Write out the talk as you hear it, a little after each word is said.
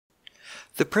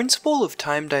The principle of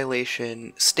time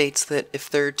dilation states that if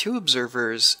there are two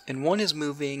observers and one is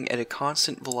moving at a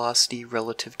constant velocity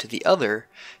relative to the other,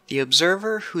 the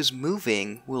observer who's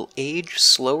moving will age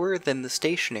slower than the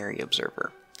stationary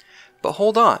observer. But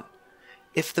hold on,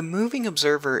 if the moving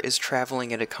observer is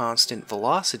traveling at a constant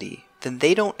velocity, then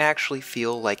they don't actually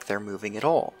feel like they're moving at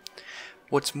all.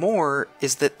 What's more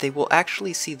is that they will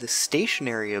actually see the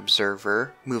stationary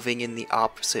observer moving in the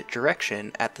opposite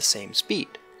direction at the same speed.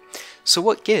 So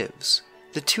what gives?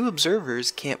 The two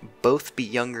observers can't both be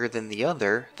younger than the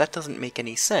other. That doesn't make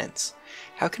any sense.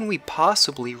 How can we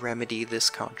possibly remedy this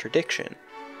contradiction?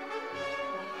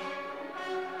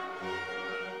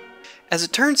 As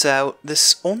it turns out,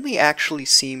 this only actually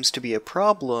seems to be a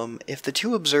problem if the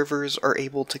two observers are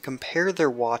able to compare their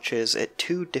watches at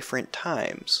two different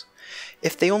times.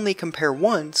 If they only compare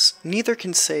once, neither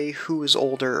can say who is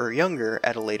older or younger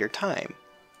at a later time.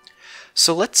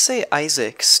 So let's say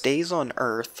Isaac stays on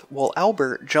Earth while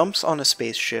Albert jumps on a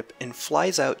spaceship and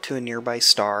flies out to a nearby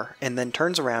star and then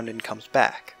turns around and comes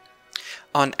back.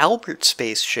 On Albert's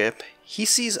spaceship, he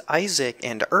sees Isaac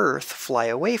and Earth fly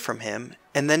away from him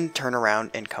and then turn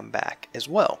around and come back as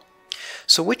well.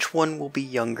 So which one will be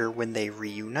younger when they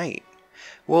reunite?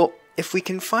 Well, if we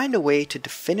can find a way to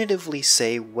definitively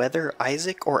say whether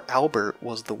Isaac or Albert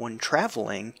was the one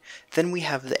traveling, then we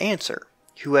have the answer.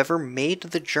 Whoever made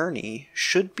the journey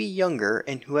should be younger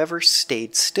and whoever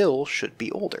stayed still should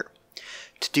be older.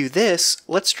 To do this,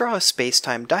 let's draw a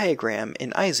space-time diagram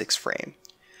in Isaac's frame.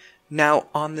 Now,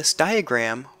 on this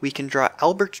diagram, we can draw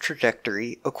Albert's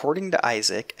trajectory according to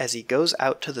Isaac as he goes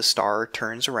out to the star,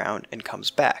 turns around, and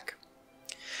comes back.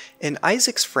 In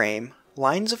Isaac's frame,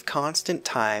 lines of constant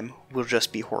time will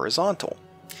just be horizontal.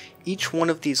 Each one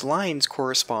of these lines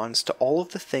corresponds to all of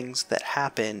the things that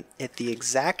happen at the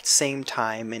exact same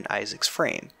time in Isaac's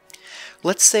frame.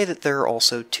 Let's say that there are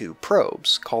also two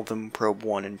probes, call them probe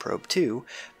 1 and probe 2,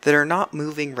 that are not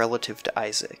moving relative to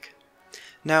Isaac.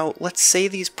 Now, let's say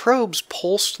these probes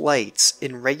pulse lights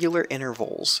in regular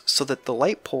intervals so that the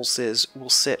light pulses will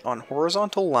sit on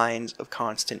horizontal lines of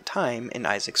constant time in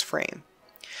Isaac's frame.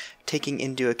 Taking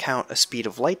into account a speed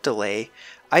of light delay,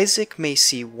 Isaac may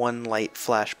see one light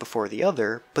flash before the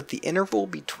other, but the interval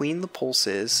between the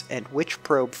pulses and which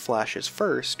probe flashes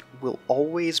first will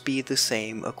always be the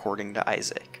same according to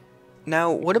Isaac.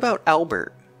 Now, what about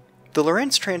Albert? The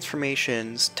Lorentz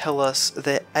transformations tell us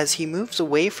that as he moves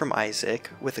away from Isaac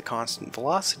with a constant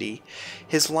velocity,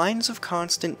 his lines of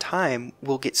constant time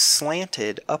will get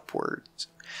slanted upwards.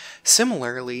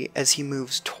 Similarly, as he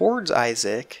moves towards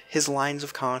Isaac, his lines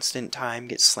of constant time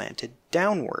get slanted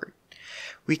downward.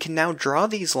 We can now draw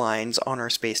these lines on our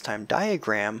spacetime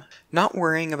diagram, not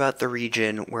worrying about the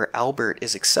region where Albert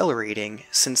is accelerating,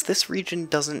 since this region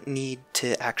doesn't need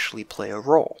to actually play a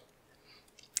role.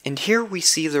 And here we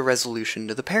see the resolution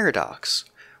to the paradox.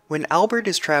 When Albert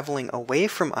is traveling away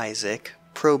from Isaac,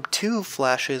 probe 2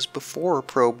 flashes before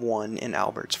probe 1 in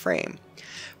Albert's frame.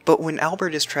 But when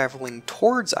Albert is traveling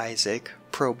towards Isaac,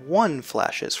 probe 1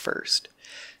 flashes first.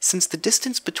 Since the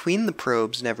distance between the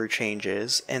probes never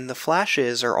changes, and the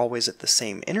flashes are always at the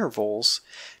same intervals,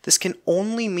 this can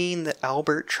only mean that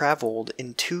Albert traveled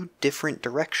in two different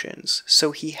directions,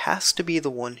 so he has to be the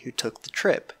one who took the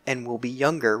trip, and will be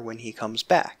younger when he comes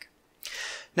back.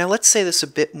 Now let's say this a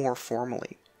bit more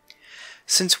formally.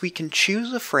 Since we can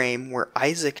choose a frame where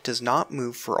Isaac does not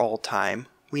move for all time,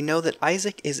 we know that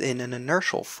Isaac is in an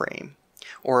inertial frame,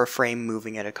 or a frame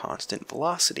moving at a constant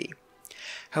velocity.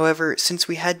 However, since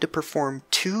we had to perform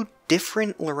two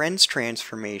different Lorentz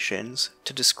transformations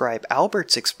to describe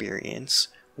Albert's experience,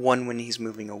 one when he's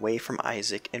moving away from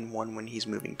Isaac and one when he's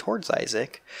moving towards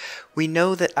Isaac, we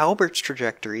know that Albert's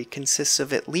trajectory consists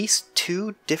of at least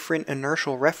two different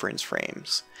inertial reference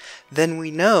frames. Then we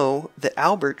know that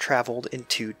Albert traveled in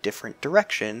two different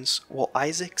directions, while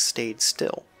Isaac stayed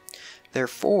still.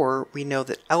 Therefore, we know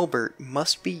that Albert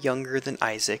must be younger than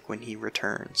Isaac when he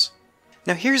returns.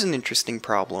 Now here's an interesting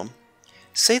problem.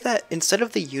 Say that instead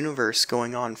of the universe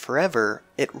going on forever,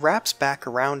 it wraps back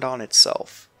around on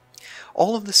itself.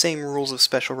 All of the same rules of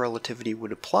special relativity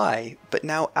would apply, but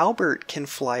now Albert can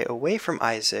fly away from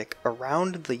Isaac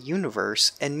around the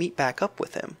universe and meet back up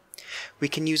with him. We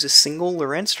can use a single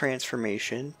Lorentz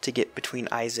transformation to get between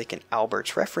Isaac and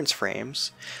Albert's reference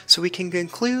frames, so we can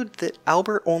conclude that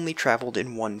Albert only traveled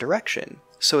in one direction,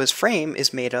 so his frame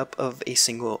is made up of a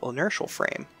single inertial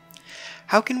frame.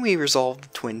 How can we resolve the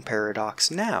twin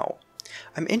paradox now?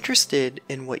 I'm interested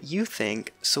in what you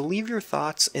think, so leave your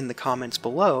thoughts in the comments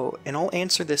below and I'll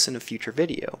answer this in a future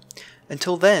video.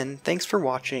 Until then, thanks for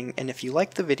watching, and if you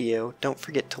liked the video, don't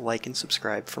forget to like and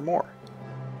subscribe for more.